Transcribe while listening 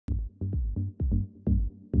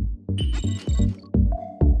হে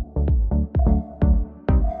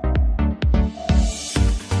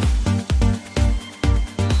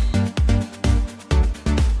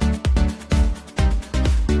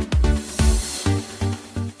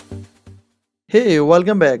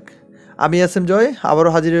welcome back. আমি SM জয় আবারও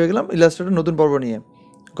হাজির হয়ে গেলাম ইলাস্ট্রেটর নতুন পর্ব নিয়ে।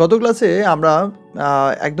 গত ক্লাসে আমরা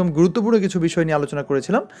একদম গুরুত্বপূর্ণ কিছু বিষয় নিয়ে আলোচনা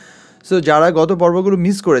করেছিলাম। সো যারা গত পর্বগুলো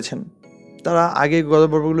মিস করেছেন তারা আগে গত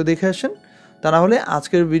পর্বগুলো দেখে আসেন, তা না হলে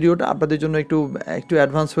আজকের ভিডিওটা আপনাদের জন্য একটু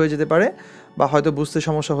অ্যাডভান্স হয়ে যেতে পারে বা হয়তো বুঝতে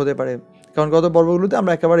সমস্যা হতে পারে, কারণ গত পর্বগুলোতে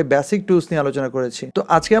আমরা একেবারে বেসিক টুলস নিয়ে আলোচনা করেছি। তো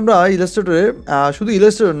আজকে আমরা ইলাস্ট্রেটরের শুধু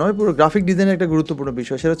ইলাস্ট্রেটর নয়, পুরো গ্রাফিক ডিজাইনের একটা গুরুত্বপূর্ণ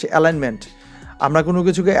বিষয়, সেটা হচ্ছে অ্যালাইনমেন্ট। আমরা কোনো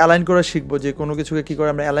কিছুকে অ্যালাইন করা শিখবো, যে কোনো কিছুকে কী করে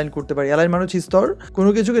আমরা অ্যালাইন করতে পারি। অ্যালাইন মানে হচ্ছে স্তর, কোনো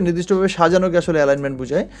কিছুকে নির্দিষ্টভাবে সাজানোকে আসলে অ্যালাইনমেন্ট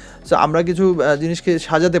বোঝায়। সো আমরা কিছু জিনিসকে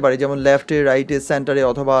সাজাতে পারি, যেমন লেফটে, রাইটে, সেন্টারে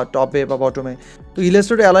অথবা টপে বা বটমে। তো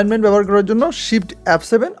ইলাস্ট্রেটর অ্যালাইনমেন্ট ব্যবহার করার জন্য শিফট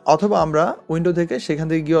F7 অথবা আমরা উইন্ডো থেকে সেখান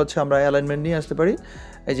থেকে গিয়ে হচ্ছে আমরা অ্যালাইনমেন্ট নিয়ে আসতে পারি।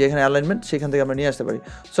 এই যে এখানে অ্যালাইনমেন্ট, সেখান থেকে আমরা নিয়ে আসতে পারি।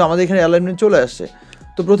 সো আমাদের এখানে অ্যালাইনমেন্ট চলে আসছে।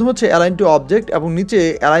 তো প্রথম হচ্ছে অ্যালাইন টু অবজেক্ট, এবং নিচে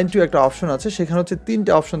অ্যালাইন টু একটা অপশন আছে, সেখানে হচ্ছে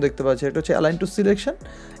 3টে অপশন দেখতে পাচ্ছি। একটা হচ্ছে align two selection,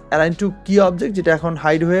 align two কি অবজেক্ট যেটা এখন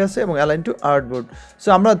হাইড হয়ে আছে, এবং অ্যালাইন টু আর্টবোর্ড। সো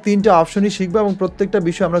আমরা 3টে অপশনই শিখবো এবং প্রত্যেকটা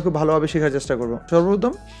বিষয় আমরা খুব ভালোভাবে শেখার চেষ্টা করবো।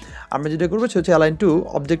 সর্বপ্রথম আমরা যেটা করবো সেটা হচ্ছে অ্যালাইন টু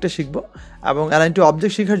অবজেক্টটা শিখবো, এবং অ্যালাইন টু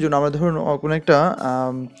অবজেক্ট শেখার জন্য আমরা ধরুন কোনো একটা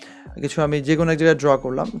কিছু আমি যে কোনো এক জায়গায় ড্র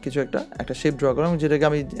করলাম, কিছু একটা শেপ ড্র করলাম, যেটাকে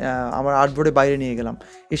আমি আমার আর্টবোর্ডে বাইরে নিয়ে গেলাম।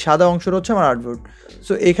 এই সাদা অংশটা হচ্ছে আমার আর্টবোর্ড।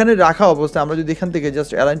 সো এখানে রাখা অবস্থায় আমরা যদি এখান থেকে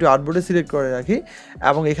জাস্ট অ্যালাইন টু আর্টবোর্ডে সিলেক্ট করে রাখি,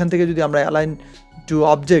 এবং এখান থেকে যদি আমরা অ্যালাইন টু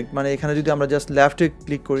অবজেক্ট মানে এখানে যদি আমরা জাস্ট লেফটে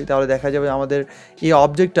ক্লিক করি, তাহলে দেখা যাবে আমাদের এই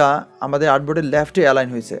অবজেক্টটা আমাদের আর্টবোর্ডের লেফটে অ্যালাইন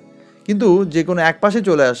হয়েছে, কিন্তু যে কোনো এক পাশে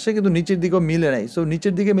চলে আসছে, কিন্তু নিচের দিকেও মিলে নাই। সো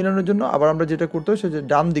নিচের দিকে মেলানোর জন্য আবার আমরা যেটা করতে হবে সেটা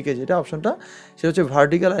ডান দিকে যেটা অপশনটা, সেটা হচ্ছে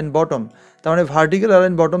ভার্টিক্যাল অ্যান্ড বটম। তার মানে ভার্টিক্যাল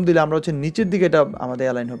অ্যালাইন বটম দিলে আমরা হচ্ছে নিচের দিকে এটা আমাদের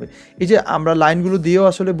অ্যালাইন হবে। এই যে আমরা লাইনগুলো দিয়েও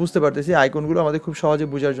আসলে বুঝতে পারতেছি, আইকনগুলো আমাদের খুব সহজে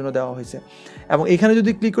বোঝার জন্য দেওয়া হয়েছে। এবং এখানে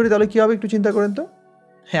যদি ক্লিক করি তাহলে কী হবে একটু চিন্তা করেন তো।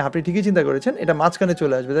 হ্যাঁ, আপনি ঠিকই চিন্তা করেছেন, এটা মাঝখানে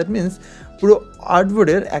চলে আসবে। দ্যাট মিনস পুরো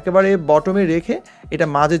আর্টবোর্ডের একেবারে বটমে রেখে এটা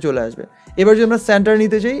মাঝে চলে আসবে। এবার যদি আমরা সেন্টার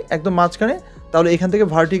নিতে চাই একদম মাঝখানে, তাহলে এখান থেকে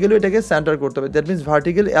ভার্টিক্যালও এটাকে সেন্টার করতে হবে। That means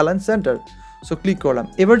vertical align centre. So click করলাম।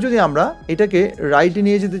 এবার যদি আমরা এটাকে রাইটে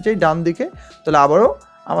নিয়ে যেতে চাই, ডান দিকে, তাহলে আবারও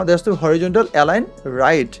আমাদের আসতে horizontal align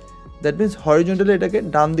right. That means horizontally এটাকে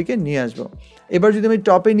ডান দিকে নিয়ে আসবো। এবার যদি আমি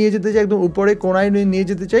টপে নিয়ে যেতে চাই, একদম উপরে কোনায় নিয়ে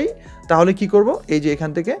যেতে চাই, তাহলে কি করব, এই যে এখান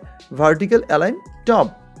থেকে ভার্টিক্যাল অ্যালাইন টপ,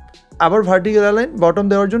 আবার ভার্টিক্যাল অ্যালাইন বটম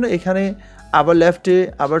দেওয়ার জন্য এখানে আবার লেফটে,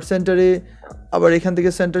 আবার সেন্টারে, আবার এখান থেকে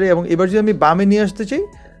সেন্টারে। এবং এবার যদি আমি বামে নিয়ে আসতে চাই,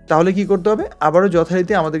 তাহলে কি করতে হবে, আবারও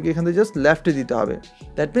যথারীতি আমাদেরকে এখান থেকে জাস্ট লেফটে দিতে হবে।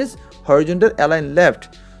 That means horizontal align left.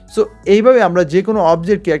 So এইভাবে আমরা যে কোনো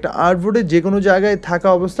অবজেক্টকে একটা আর্টবোর্ডে যে কোনো জায়গায় থাকা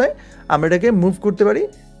অবস্থায় আমরা এটাকে মুভ করতে পারি।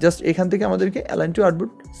 জাস্ট এখান থেকে আমাদেরকে অ্যালাইন টু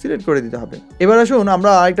আর্টবোর্ড সিলেক্ট করে দিতে হবে। এবার আসুন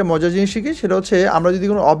আমরা আরেকটা মজার জিনিস শিখি, সেটা হচ্ছে আমরা যদি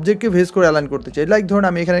কোনো অবজেক্টকে ভেস করে অ্যালাইন করতে চাই, লাইক ধরুন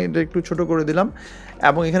আমি এখানে একটু ছোটো করে দিলাম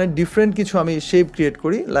এবং এখানে ডিফারেন্ট কিছু আমি শেপ ক্রিয়েট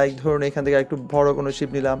করি। লাইক ধরুন এখান থেকে একটু বড় কোনো শেপ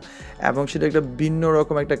নিলাম এবং সেটা একটা ভিন্ন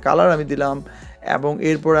রকম একটা কালার আমি দিলাম, এবং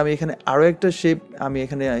এরপর আমি এখানে আরও একটা শেপ আমি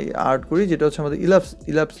এখানে আর্ট করি, যেটা হচ্ছে আমাদের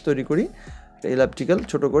ইলাপস তৈরি করি, ইলাপটিক্যাল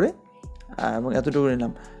ছোটো করে, এবং এতটুকু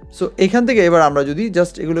নিলাম। সো এখান থেকে এবার আমরা যদি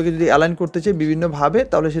জাস্ট এগুলোকে যদি অ্যালাইন করতে চাই বিভিন্নভাবে,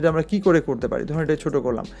 তাহলে সেটা আমরা কী করে করতে পারি। ধরুন এটা ছোটো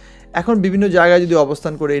করলাম, এখন বিভিন্ন জায়গায় যদি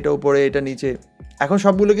অবস্থান করে, এটা উপরে, এটা নিচে, এখন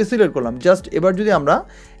সবগুলোকে সিলেক্ট করলাম। জাস্ট এবার যদি আমরা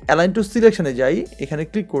অ্যালাইন টু সিলেকশনে যাই, এখানে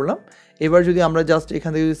ক্লিক করলাম। এবার যদি আমরা জাস্ট এখান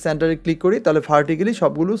থেকে যদি সেন্টারে ক্লিক করি, তাহলে ভার্টিক্যালি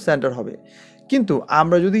সবগুলো সেন্টার হবে। কিন্তু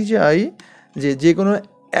আমরা যদি চাই যে কোনো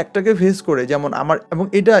একটাকে ফেস করে, যেমন আমার, এবং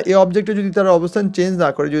এটা এই অবজেক্টে যদি তার অবস্থান চেঞ্জ না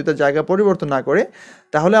করে, যদি তার জায়গা পরিবর্তন না করে,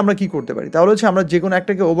 তাহলে আমরা কি করতে পারি, তাহলে হচ্ছে আমরা যে কোনো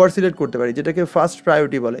একটাকে ওভার সিলেক্ট করতে পারি, যেটাকে ফার্স্ট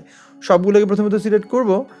প্রায়োরিটি বলে। সবগুলোকে প্রথমত সিলেক্ট করব,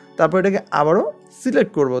 তারপর এটাকে আবারও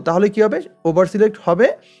সিলেক্ট করব, তাহলে কি হবে, ওভার সিলেক্ট হবে।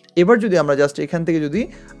 এবার যদি আমরা জাস্ট এখান থেকে যদি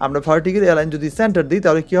আমরা ভার্টিক্যালি অ্যালাইন যদি সেন্টার দিই,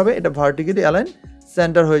 তাহলে কী হবে, এটা ভার্টিক্যালি অ্যালাইন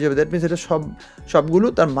সেন্টার হয়ে যাবে। দ্যাট মিনস এটা সবগুলো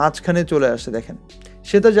তার মাঝখানে চলে আসছে। দেখেন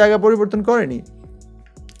সে তার জায়গা পরিবর্তন করেনি।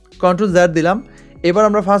 কন্ট্রোল Z দিলাম। এবার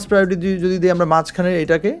আমরা ফার্স্ট প্রায়োরিটি যদি দিই আমরা মাঝখানে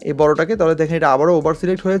এটাকে, এই বড়টাকে, তাহলে দেখেন এটা আবারও ওভার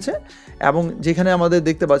সিলেক্ট হয়েছে। এবং যেখানে আমাদের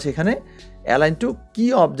দেখতে পাচ্ছি এখানে অ্যালাইন টু কি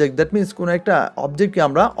অবজেক্ট, দ্যাট মিনস কোনো একটা অবজেক্টকে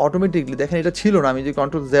আমরা অটোমেটিকলি, দেখেন এটা ছিল না, আমি যদি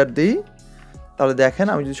কন্ট্রোল Z দিই, তাহলে দেখেন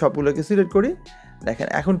আমি যদি সবগুলোকে সিলেক্ট করি, দেখেন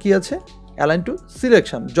এখন কি আছে, অ্যালাইন টু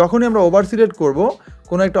সিলেকশন। যখনই আমরা ওভার সিলেক্ট করব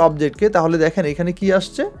কোনো একটা অবজেক্টকে, তাহলে দেখেন এখানে কি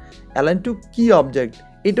আসছে, অ্যালাইন টু কি অবজেক্ট।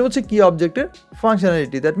 এটা হচ্ছে কি অবজেক্টের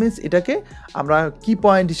ফাংশনালিটি। দ্যাট মিনস এটাকে আমরা কি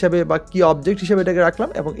পয়েন্ট হিসাবে বা কি অবজেক্ট হিসাবে এটাকে রাখলাম,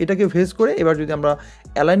 এবং এটাকে ফেস করে এবার যদি আমরা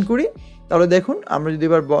অ্যালাইন করি, তাহলে দেখুন আমরা যদি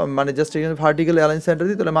এবার মানে জাস্ট এখানে ভার্টিক্যাল অ্যালাইন সেন্টার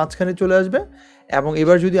দিই, তাহলে মাঝখানে চলে আসবে। এবং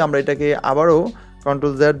এবার যদি আমরা এটাকে আবারও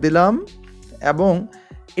কন্ট্রোল Z দিলাম, এবং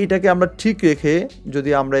এটাকে আমরা ঠিক রেখে যদি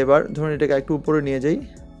আমরা এবার ধরুন এটাকে একটু উপরে নিয়ে যাই,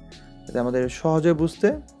 যাতে আমাদের সহজে বুঝতে।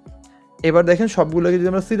 এবার দেখেন সবগুলোকে যদি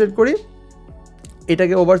আমরা সিলেক্ট করি,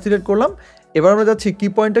 এটাকে ওভার সিলেক্ট করলাম। এবার আমরা যাচ্ছি কি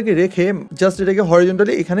পয়েন্টটাকে রেখে জাস্ট এটাকে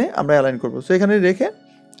হরিজন্টালি এখানে আমরা অ্যালাইন করবো। সো এখানে রেখে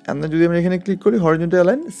আমরা যদি আমরা এখানে ক্লিক করি হরিজন্টাল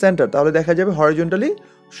অ্যালাইন সেন্টার, তাহলে দেখা যাবে হরিজন্টালি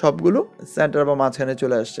সবগুলো সেন্টার বা মাঝখানে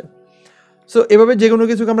চলে আসছে। সো এভাবে যে কোনো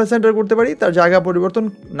কিছুকে আমরা সেন্টার করতে পারি তার জায়গা পরিবর্তন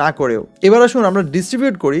না করেও। এবার আসুন আমরা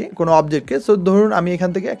ডিস্ট্রিবিউট করি কোনো অবজেক্টকে। সো ধরুন আমি এখান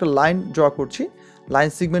থেকে একটা লাইন ড্র করছি, লাইন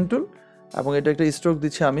সিগমেন্ট টুল, এবং এটা একটা স্ট্রোক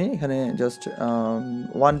দিচ্ছি আমি এখানে জাস্ট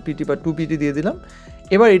 1 pt বা 2 pt দিয়ে দিলাম।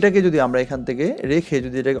 এবার এটাকে যদি আমরা এখান থেকে রেখে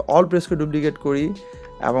যদি এটাকে অল প্রেস করে ডুপ্লিকেট করি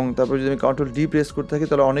এবং তারপর যদি আমি Ctrl D প্রেস করতে থাকি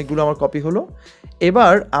তাহলে অনেকগুলো আমার কপি হলো।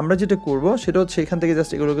 এবার আমরা যেটা করব সেটা হচ্ছে এখান থেকে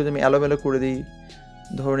জাস্ট এগুলোকে যদি আমি এলোমেলো করে দিই,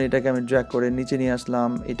 ধরুন এটাকে আমি ড্র্যাগ করে নিচে নিয়ে আসলাম,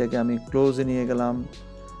 এটাকে আমি ক্লোজে নিয়ে গেলাম,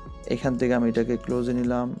 এখান থেকে আমি এটাকে ক্লোজে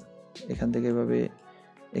নিলাম, এখান থেকে এভাবে,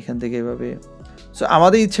 এখান থেকে এভাবে। সো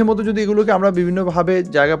আমাদের ইচ্ছে মতো যদি এগুলোকে আমরা বিভিন্নভাবে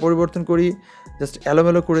জায়গা পরিবর্তন করি, জাস্ট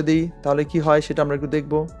এলোমেলো করে দিই, তাহলে কি হয় সেটা আমরা একটু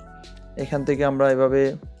দেখব। এখান থেকে আমরা এভাবে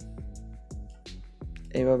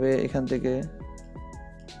এভাবে এখান থেকে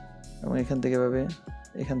এবং এখান থেকে এভাবে,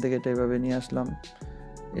 এখান থেকে এটা এভাবে নিয়ে আসলাম,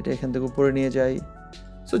 এটা এখান থেকে উপরে নিয়ে যাই।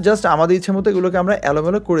 সো জাস্ট আমাদের ইচ্ছে মতো এগুলোকে আমরা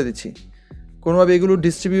এলোমেলো করে দিচ্ছি, কোনোভাবে এগুলো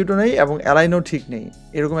ডিস্ট্রিবিউটও নেই এবং অ্যালাইনও ঠিক নেই,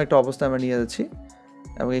 এরকম একটা অবস্থা আমরা নিয়ে যাচ্ছি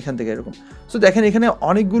এবং এখান থেকে এরকম। সো দেখেন এখানে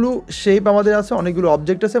অনেকগুলো শেপ আমাদের আছে, অনেকগুলো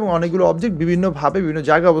অবজেক্ট আছে এবং অনেকগুলো অবজেক্ট বিভিন্নভাবে বিভিন্ন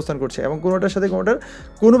জায়গায় অবস্থান করছে এবং কোনোটার সাথে কোনোটার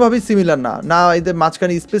কোনোভাবেই সিমিলার না, না এদের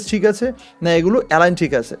মাঝখানে স্পেস ঠিক আছে, না এগুলো অ্যালাইন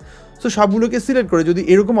ঠিক আছে। সো সবগুলোকে সিলেক্ট করে যদি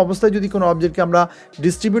এরকম অবস্থায় যদি কোনো অবজেক্টকে আমরা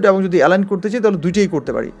ডিস্ট্রিবিউট এবং যদি অ্যালাইন করতে চাই তাহলে দুইটাই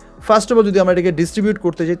করতে পারি। ফার্স্ট অফ অল যদি আমরা এটাকে ডিস্ট্রিবিউট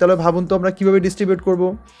করতে চাই তাহলে ভাবুন তো আমরা কীভাবে ডিস্ট্রিবিউট করব।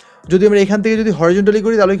 যদি আমরা এখান থেকে যদি হরিজন্টালি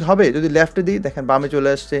করি তাহলে কি হবে, যদি লেফটে দিই দেখেন বামে চলে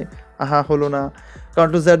আসছে, হলো না।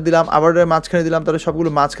 Ctrl Z দিলাম, আবার মাঝখানে দিলাম, তাহলে সবগুলো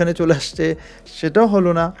মাঝখানে চলে আসছে, সেটাও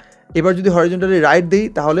হলো না। এবার যদি হরিজন্টালি রাইট দিই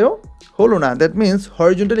তাহলেও হলো না। দ্যাট মিনস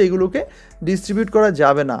হরিজন্টালি এগুলোকে ডিস্ট্রিবিউট করা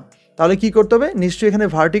যাবে না। তাহলে কি করতে হবে, নিশ্চয়ই এখানে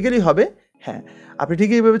ভার্টিক্যালি হবে। হ্যাঁ, আপনি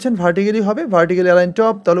ঠিকই ভেবেছেন, ভার্টিক্যালি হবে। ভার্টিক্যালি অ্যালাইন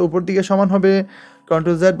টপ, তাহলে উপর দিকে সমান হবে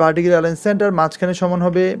Ctrl Z, vertically align centre, মাঝখানে সমান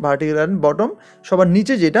হবে ভার্টিক্যালি অ্যালাইন বটম, সবার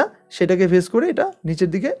নিচে যেটা সেটাকে ফেস করে এটা নিচের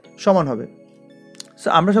দিকে সমান হবে। সো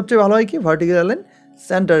আমরা সবচেয়ে ভালো হয় কি ভার্টিক্যালি অ্যালাইন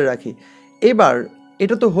সেন্টারে রাখি। এবার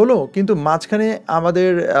এটা তো হলো, কিন্তু মাঝখানে আমাদের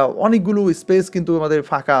অনেকগুলো স্পেস কিন্তু আমাদের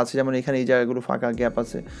ফাঁকা আছে, যেমন এখানে এই জায়গাগুলো ফাঁকা গ্যাপ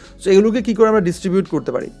আছে। সো এগুলোকে কী করে আমরা ডিস্ট্রিবিউট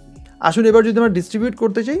করতে পারি। আসুন এবার যদি আমরা ডিস্ট্রিবিউট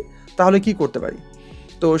করতে চাই তাহলে কি করতে পারি।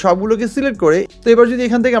 তো সবগুলোকে সিলেক্ট করে, তো এবার যদি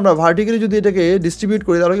এখান থেকে আমরা ভার্টিক্যালি যদি এটাকে ডিস্ট্রিবিউট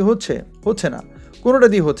করি তাহলে কি হচ্ছে না, কোনোটা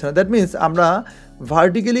দিয়ে হচ্ছে না। দ্যাট মিনস আমরা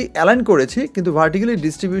ভার্টিক্যালি অ্যালাইন করেছি কিন্তু ভার্টিক্যালি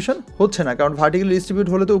ডিস্ট্রিবিউশন হচ্ছে না, কারণ ভার্টিক্যালি ডিস্ট্রিবিউট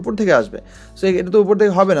হলে তো উপর থেকে আসবে। সো এটা তো উপর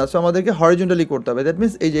থেকে হবে না, সো আমাদেরকে হরিজন্টালি করতে হবে। দ্যাট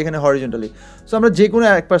মিনস এই যে এখানে হরিজন্টালি, সো আমরা যে কোনো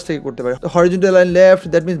এক পাশ থেকে করতে পারি। তো horizontal line left,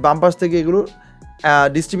 that means বাম পাশ থেকে এগুলো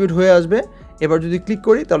ডিস্ট্রিবিউট হয়ে আসবে। এবার যদি ক্লিক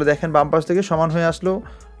করি তাহলে দেখেন বাম পাশ থেকে সমান হয়ে আসলো,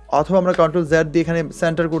 অথবা আমরা Ctrl Z দিয়ে এখানে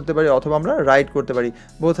সেন্টার করতে পারি, অথবা আমরা রাইট করতে পারি,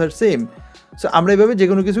 বোথ আর সেম। সো আমরা এইভাবে যে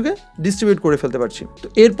কোনো কিছুকে ডিস্ট্রিবিউট করে ফেলতে পারছি। তো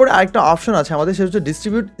এরপরে আরেকটা অপশন আছে আমাদের, সেটা হচ্ছে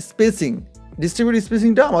ডিস্ট্রিবিউট স্পেসিং। ডিস্ট্রিবিউট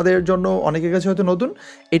স্পেসিংটা আমাদের জন্য অনেকের কাছে হয়তো নতুন,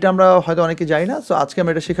 এটা আমরা হয়তো অনেকে জানি না। সো আজকে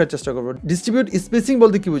আমরা এটা শেখার চেষ্টা করবো। ডিস্ট্রিবিউট স্পেসিং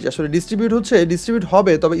বলতে কি বুঝি, আসলে ডিস্ট্রিবিউট হচ্ছে ডিস্ট্রিবিউট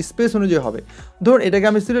হবে তবে স্পেস অনুযায়ী হবে। ধরুন এটাকে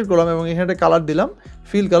আমি সিলেক্ট করলাম এবং এখানে একটা কালার দিলাম,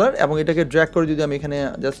 ফিল কালার, এবং এটাকে ড্র্যাগ করে যদি আমি এখানে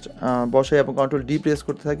জাস্ট বসাই এবং Ctrl D প্রেস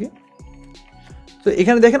করতে থাকি, তো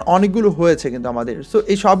এখানে দেখেন অনেকগুলো হয়েছে কিন্তু আমাদের। সো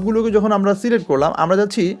এই সবগুলোকে যখন আমরা সিলেক্ট করলাম, আমরা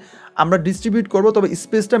যাচ্ছি আমরা ডিস্ট্রিবিউট করব, তবে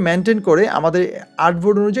স্পেসটা মেনটেন করে আমাদের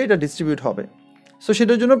আর্টবোর্ড অনুযায়ী এটা ডিস্ট্রিবিউট হবে। সো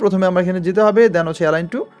সেটার জন্য প্রথমে আমরা এখানে যেতে হবে, দেন হচ্ছে অ্যালাইন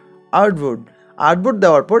টু আর্টবোর্ড। আর্টবোর্ড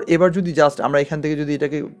দেওয়ার পর এবার যদি জাস্ট আমরা এখান থেকে যদি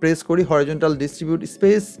এটাকে প্রেস করি হরিজন্টাল ডিস্ট্রিবিউট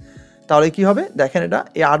স্পেস, তাহলে কি হবে দেখেন এটা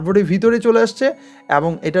এই আর্টবোর্ডের ভিতরে চলে আসছে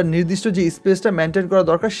এবং এটার নির্দিষ্ট যে স্পেসটা মেনটেন করা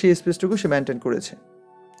দরকার সেই স্পেসটুকু সে মেনটেন করেছে।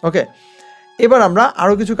 ওকে, এবার আমরা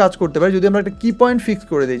আরও কিছু কাজ করতে পারি। যদি আমরা একটা কি পয়েন্ট ফিক্স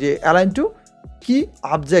করে দিই যে অ্যালাইন টু কি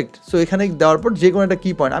অবজেক্ট, সো এখানে দেওয়ার পর যে কোনো একটা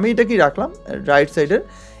কি পয়েন্ট, আমি এটা কি রাখলাম রাইট সাইডের।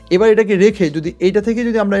 এবার এটাকে রেখে যদি এইটা থেকে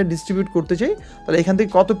যদি আমরা ডিস্ট্রিবিউট করতে চাই তাহলে এখান থেকে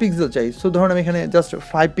কত পিক্সেল চাই। সো ধরুন আমি এখানে জাস্ট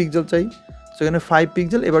 5 পিক্সেল চাই, সো এখানে 5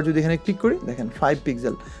 পিক্সেল। এবার যদি এখানে ক্লিক করি দেখেন 5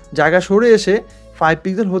 পিক্সেল, জায়গা সরে এসে 5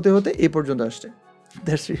 পিক্সেল হতে হতে এই পর্যন্ত আসছে।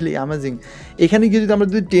 That's really amazing. এখানে গিয়ে যদি আমরা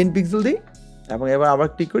যদি 10 পিক্সেল দিই এবং এবার আবার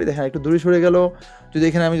ক্লিক করি দেখেন একটু দূরে সরে গেল। যদি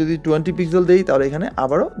এখানে আমি যদি 20 পিক্সেল দিই তাহলে এখানে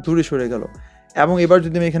আবারও দূরে সরে গেল, এবং এবার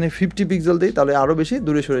যদি আমি এখানে 50 পিক্সেল দিই তাহলে আরও বেশি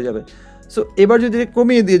দূরে সরে যাবে। সো এবার যদি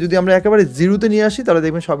কমিয়ে দিয়ে যদি আমরা একেবারে 0-তে নিয়ে আসি তাহলে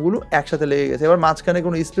দেখবেন সবগুলো একসাথে লেগে গেছে, এবার মাঝখানে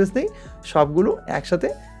কোনো স্পেস নেই, সবগুলো একসাথে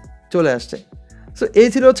চলে আসছে। সো এই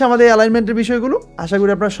ছিল হচ্ছে আমাদের অ্যালাইনমেন্টের বিষয়গুলো। আশা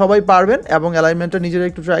করি আপনারা সবাই পারবেন এবং অ্যালাইনমেন্টটা নিজেরা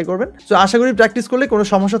একটু ট্রাই করবেন। সো আশা করি প্র্যাকটিস করলে কোনো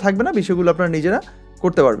সমস্যা থাকবে না, বিষয়গুলো আপনারা নিজেরা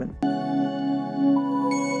করতে পারবেন।